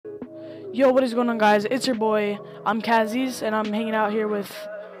Yo, what is going on, guys? It's your boy. I'm Kazies, and I'm hanging out here with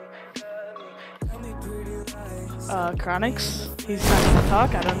Chronix. He's not gonna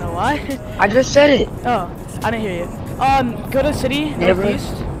talk. I don't know why. I just said it. Oh, I didn't hear you. Go to city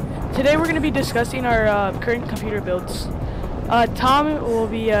northeast. Today we're gonna be discussing our current computer builds. Tom will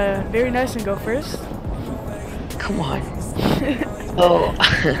be very nice and go first. Come on. Oh,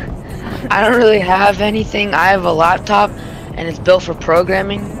 I don't really have anything. I have a laptop, and it's built for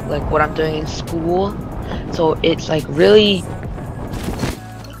programming, like what I'm doing in school. So it's like really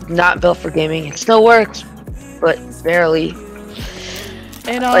not built for gaming. It still works, but barely.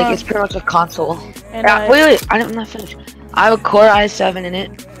 And like it's pretty much a console. And wait, I'm not finished. I have a Core i7 in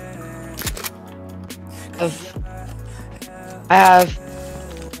it. I have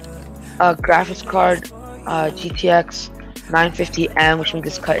a graphics card, GTX 950M, which means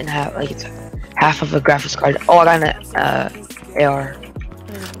it's cut in half, like it's half of a graphics card. Oh, I got an AR.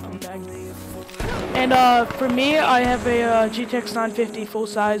 And for me, I have a GTX 950 full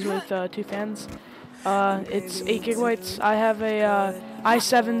size with 2 fans. It's 8 gigabytes. I have a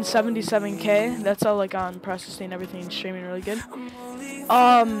i7 77K. That's all like on processing, everything, streaming really good.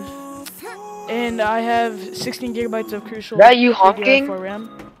 And I have 16 gigabytes of Crucial. Is that you honking? For RAM.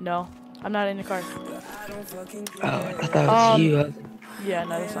 No, I'm not in the car. Oh, I thought that was you. Yeah,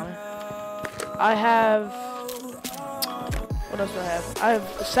 no, that's not me. I have. What else do I have? I have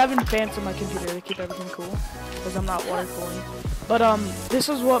 7 fans on my computer to keep everything cool, because I'm not water cooling. But this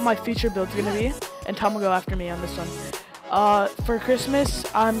is what my future build's gonna be, and Tom will go after me on this one. For Christmas,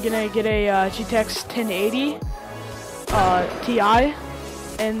 I'm gonna get a GTX 1080 Ti,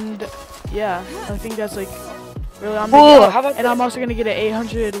 and yeah, I think that's like really on the and I'm also gonna get an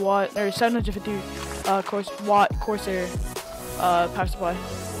 800 watt or 750 watt Corsair power supply.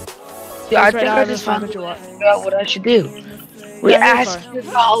 Yeah, I think I just found out what I should do. We asked your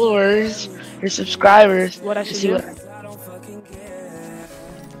followers, your subscribers, what I should do.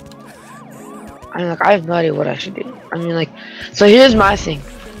 I mean, like, I have no idea what I should do. I mean, like, so here's my thing.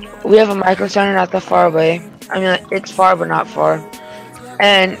 We have a micro center not that far away. I mean, like, it's far but not far.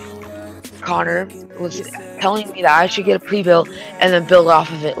 And Connor was telling me that I should get a pre-built and then build off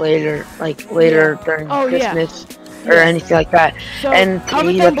of it later, like later during Christmas or anything like that. So and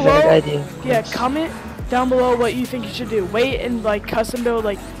comment down below. Idea. Yeah, comment down below what you think you should do. Wait and like custom build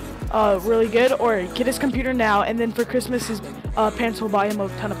like really good, or get his computer now, and then for Christmas his parents will buy him a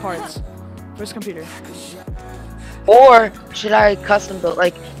ton of parts for his computer. Or should I custom build?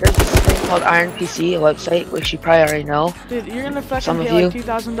 Like, there's this thing called Iron PC, a website, which you probably already know. Dude, you're gonna fucking pay like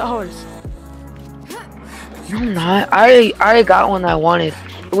 $2,000. No, I'm not. I already got one that I wanted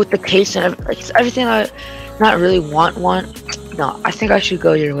with the case and everything. I not really want one. No, I think I should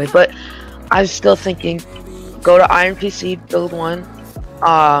go your way, but I was still thinking, go to Iron PC, build one,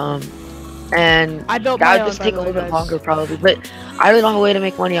 and that would just take a little bit longer probably. But I really don't have a way to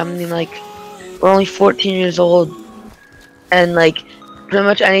make money. I mean, like, we're only 14 years old, and like pretty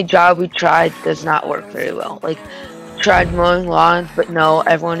much any job we tried does not work very well. Like, tried mowing lawns, but no,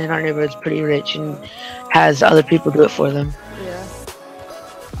 everyone in our neighborhood is pretty rich and has other people do it for them.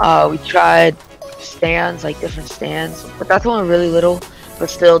 Yeah. We tried stands, like different stands, but that's only really little, but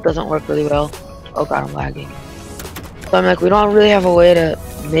still doesn't work really well. Oh god, I'm lagging. So I'm like, we don't really have a way to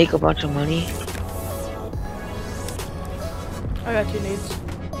make a bunch of money. I got 2 needs.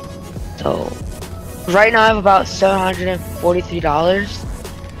 So right now I have about $743.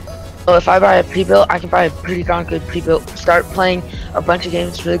 So if I buy a pre-built, I can buy a pretty darn good pre-built, start playing a bunch of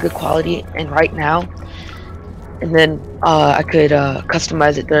games, really good quality, and right now. And then I could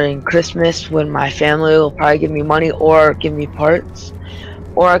customize it during Christmas when my family will probably give me money or give me parts.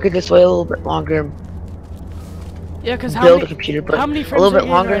 Or I could just wait a little bit longer. Yeah, because build a computer, but a little bit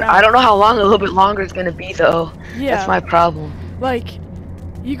longer. Right, I don't know how long a little bit longer is gonna be though. Yeah, that's my problem. Like,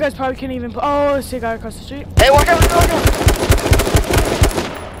 you guys probably can't even. Oh, see a guy across the street. Hey, watch out! Watch out!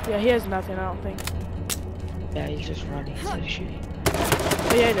 Yeah, he has nothing. I don't think. Yeah, he's just running instead of shooting.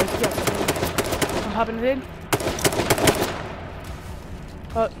 Oh yeah, he does. Yeah. I'm hopping it in.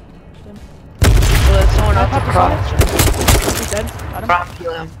 Oh. So there's someone else across. He's dead. Got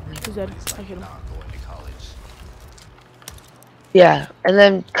him. He's dead. I hit him. Yeah, and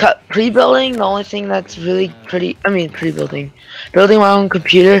then pre-building, the only thing that's really pre-building. Building my own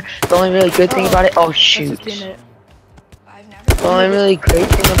computer, the only really good thing about it, oh shoot. The only really great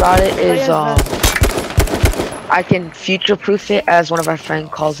thing about it is, I can future-proof it, as one of our friends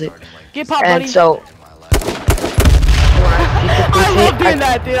calls it. Get pop, and buddy. So, I love doing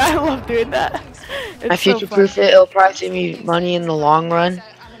that, dude. I love doing that. I future-proof it, it'll probably save me money in the long run,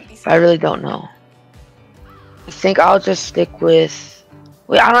 but I really don't know. I think I'll just stick with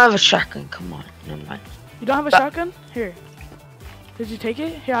Wait, I don't have a shotgun. Come on, never mind. You don't have a shotgun? Here. Did you take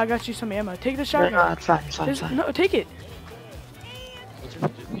it? Here, I got you some ammo. Take the shotgun. No, it's fine. It's fine. It's fine. No, take it.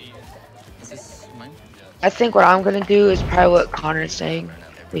 Is this mine? I think what I'm gonna do is probably what Connor's saying.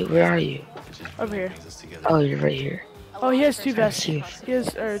 Wait, where are you? Over here. Oh, you're right here. Oh, he has 2 vests. see. He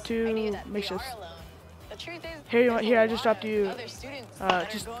has 2 makeshifts. Here, you want? Here, I just dropped you.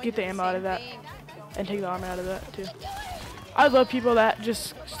 Just get the ammo out of that, and take the armor out of that too. I love people that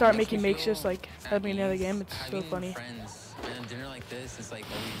just start making makeshifts like at the beginning of the game. It's so funny.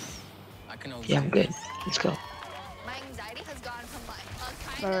 Yeah, I'm good. Let's go. My anxiety has gone from like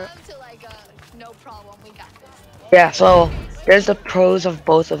kind of to like no problem, we got this. Yeah, so there's the pros of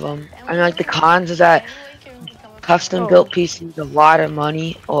both of them. I mean, like the cons is that custom built PCs a lot of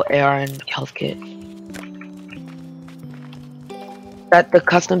money. Oh, AR and health kit. That the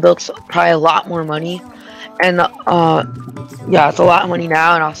custom built's probably a lot more money, and yeah, it's a lot of money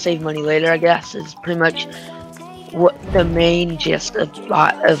now, and I'll save money later. I guess is pretty much what the main gist of a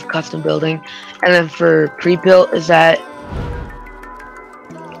lot of custom building. And then for pre-built is that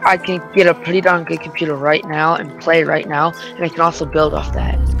I can get a pretty darn good computer right now and play right now, and I can also build off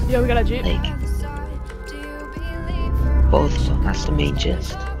that. Yeah, we got a Jeep. Like both of them. That's the main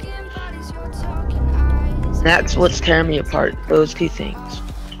gist. And that's what's tearing me apart. Those 2 things: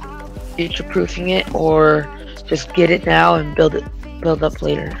 future-proofing it, or just get it now and build up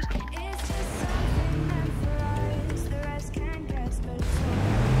later.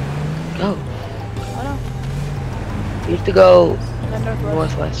 Go. You have to go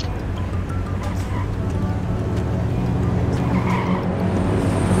northwest.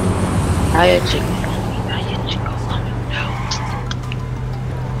 Now you chicken. Now you chicken.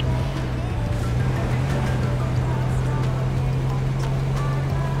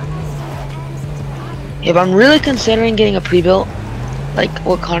 If I'm really considering getting a pre-built, like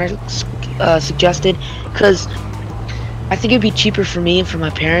what Connor suggested, because I think it'd be cheaper for me and for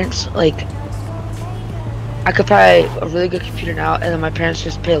my parents. Like, I could buy a really good computer now, and then my parents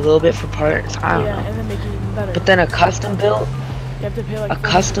just pay a little bit for parts. I don't know. And then make it even better. But then a custom built, you have to pay like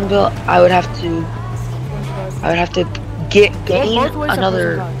I would have to gain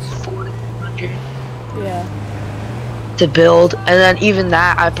another 400. Yeah. To build, and then even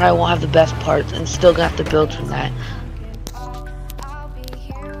that I probably won't have the best parts and still gonna have to build from that.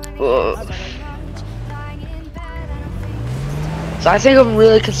 So I think I'm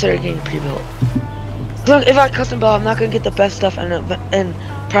really considering getting pre-built. Look, if I custom build, I'm not gonna get the best stuff, and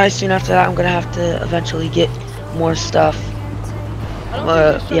probably soon after that I'm gonna have to eventually get more stuff.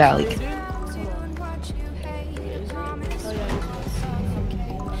 Yeah, like.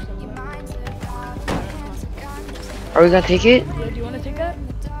 Are we gonna take it? Yeah, do you want to take that?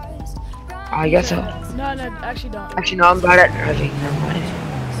 I guess so. No, actually don't. Actually, no, I'm bad at driving. Never mind.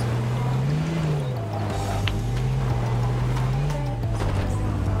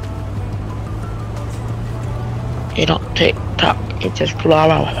 You don't take top. It just blah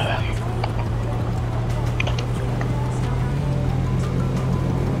blah blah.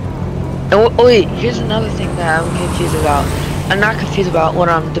 And wait, here's another thing that I'm confused about. I'm not confused about what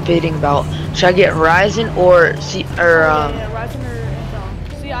I'm debating about. Should I get Ryzen or yeah, Ryzen or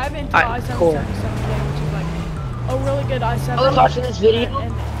Intel. See, I have Intel i7 cool. 77K, which is like a really good i7. I was watching this video.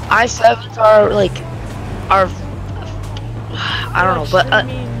 And i7s are I don't know, but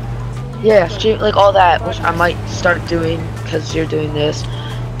yeah, stream like all that, which I might start doing because you're doing this.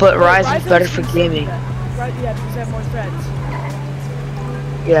 But Ryzen's better for gaming. Right, yeah, because they have more threads.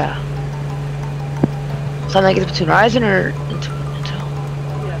 Yeah. So I'm like, between Ryzen or Intel?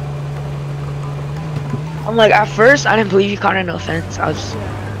 Yeah. I'm like, at first, I didn't believe you, Connor, no offense. I was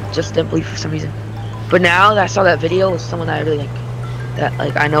just didn't believe for some reason. But now that I saw that video with someone that I really like, that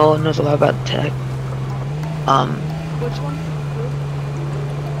like I know knows a lot about tech. Which one?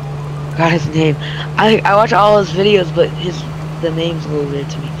 Got his name. I watch all his videos, but the name's a little weird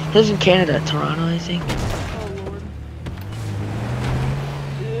to me. He lives in Canada, Toronto, I think. Oh lord.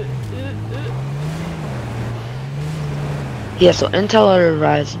 Yeah, so Intel or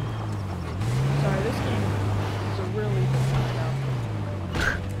Ryzen? Sorry, this game is a really good right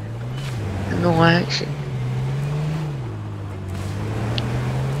now. No action.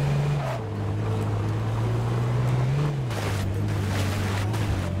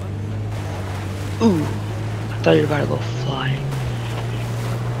 Ooh, I thought you were about to go flying.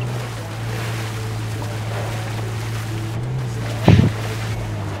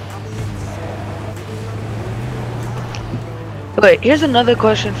 Wait, here's another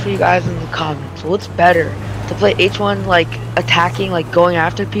question for you guys in the comments. What's better, to play H1 like attacking, like going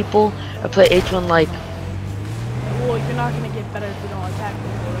after people, or play H1 like? Well, you're not gonna get better if you don't attack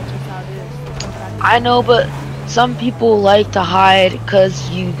I know, but some people like to hide because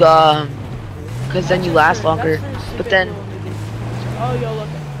then you last longer. But then, oh, yo, look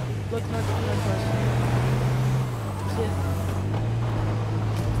northwest. See it?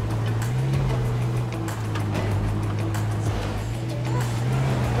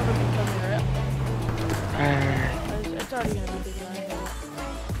 Cover me, right? It's already gonna be bigger.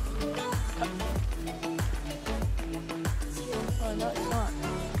 Oh, no, it's not.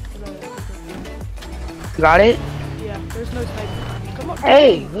 you got it? Yeah, there's no sniper. Come on.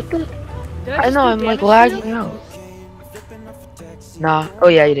 Hey, what the? Did I just know, do I'm like damage to lagging you? out. Nah. Oh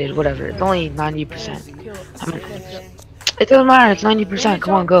yeah, you did. Whatever. It's only 90%. Kill it. It doesn't matter. It's 90%.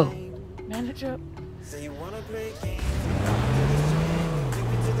 Come on, go. Manage up.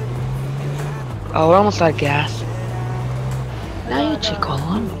 Oh, we're almost out of gas. Now you check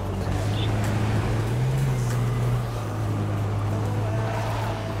on.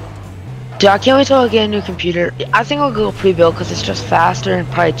 Dude, I can't wait till I get a new computer. I think I'll go pre-built because it's just faster and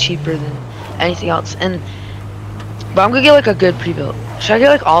probably cheaper than anything else. But I'm gonna get like a good pre-built. Should I get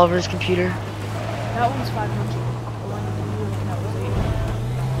like Oliver's computer? That one's 500. The one you were looking at was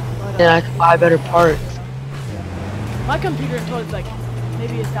 800. But, Then I can buy better parts. my computer in total is like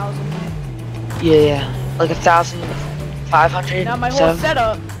maybe 1,000. Yeah, like 1,500. Now my whole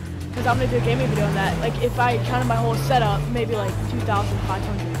setup, because I'm gonna do a gaming video on that. Like if I counted my whole setup, maybe like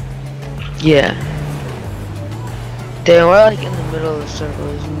 2,500. Yeah. Damn, we're like in the middle of the circle.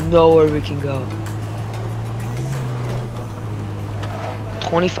 There's nowhere we can go.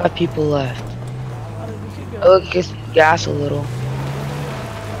 25 people left. Oh, look, it's gas a little.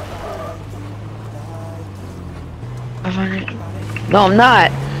 500. No, I'm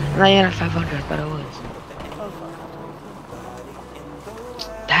not. I'm not even at 500. I thought I was.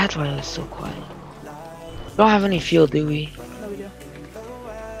 That's why it was so quiet. We don't have any fuel, do we? No, we do. Yeah.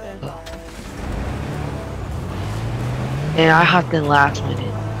 Oh. And I hopped in last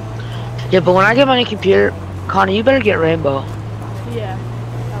minute. Yeah, but when I get my new computer, Connor, you better get Rainbow. Yeah.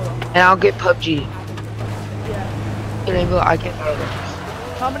 I will. And I'll get PUBG. Yeah. Get Rainbow, I get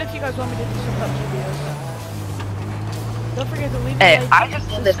others. Comment if you guys want me to do some PUBG videos. Don't forget to leave a Hey, like, I just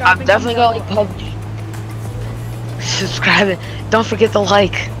did this. I'm definitely going to like PUBG. Subscribe it. Don't forget to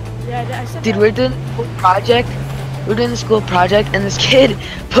like. Yeah, I said Dude, that. we're doing a school project. We're doing the school project, and this kid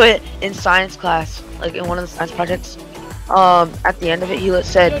put in science class, like in one of the science projects. At the end of it, he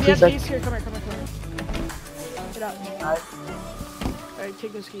said, Yo, "Please like." Here, come here. Get out. Alright,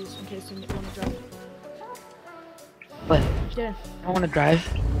 take those keys in case you want to drive. What? Get in. I want to drive.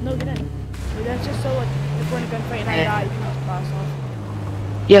 No, get in. But that's just so like if we're in a gunfight and I die, you can just pass off.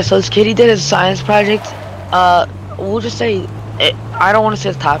 Yeah, so this kid, he did his science project. We'll just say, I don't want to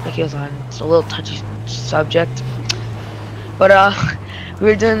say the topic he was on. It's a little touchy subject. But we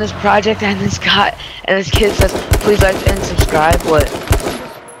were doing this project, and this kid says, "Please like and subscribe." What?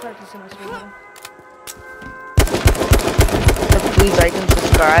 Please like and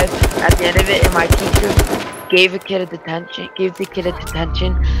subscribe. At the end of it, and my teacher gave the kid a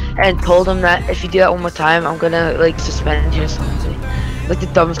detention, and told him that if you do that one more time, I'm gonna like suspend you or something. Like the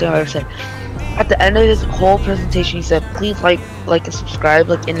dumbest thing I ever said. At the end of his whole presentation, he said, "Please like and subscribe,"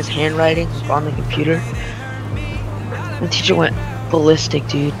 like in his handwriting on the computer. The teacher went ballistic,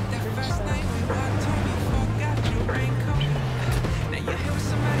 dude.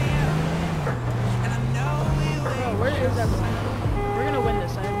 Where is everyone? We're gonna win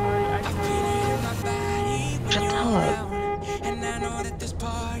this. I Shut the hell up.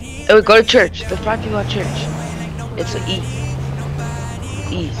 Hey, we go to church. There's probably people at church. It's the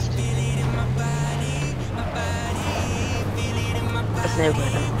east. That's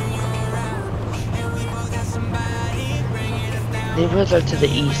neighborhood. Neighborhoods are to the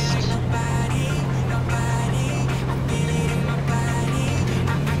east.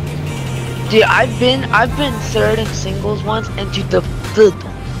 Dude, I've been third in singles once, and dude, the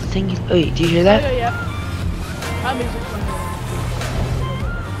thing is, wait, do you hear that? yeah.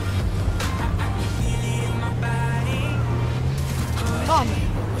 I'm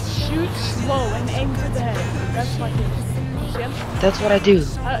shoot slow and aim for the head. That's my thing. See him? That's what I do.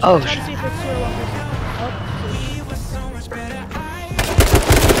 Oh, shit. see if it's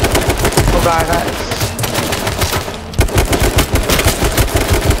Oh god,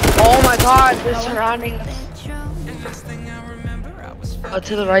 oh my god, they're surrounding us. Oh,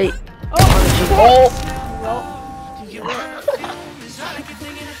 to the right. Oh! Oh! Well, did you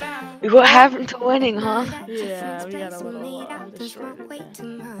What happened to winning, huh? Yeah, we got a little destroyed it.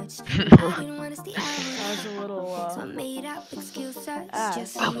 That was a little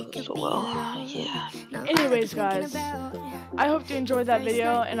ass. Well, yeah. Anyways, guys, I hope you enjoyed that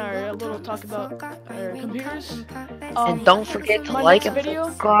video and our little talk about our computers. And don't forget to my like next and video,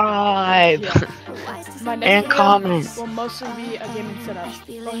 subscribe. yeah, my next And video comment. will mostly be a gaming setup.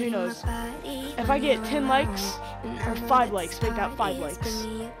 Well, who knows? If I get 10 likes or 5 likes, make that 5 likes.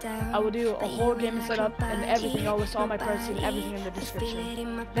 I will do a whole gaming setup and everything. I'll list all my parts and everything in the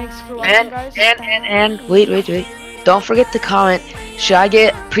description. Thanks for watching, guys. And wait. Don't forget to comment. Should I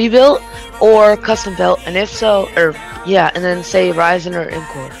get pre-built or custom built? And if so, or yeah, and then say Ryzen or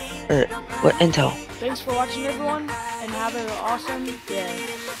Intel or what Intel. Thanks for watching, everyone, and have an awesome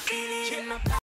day.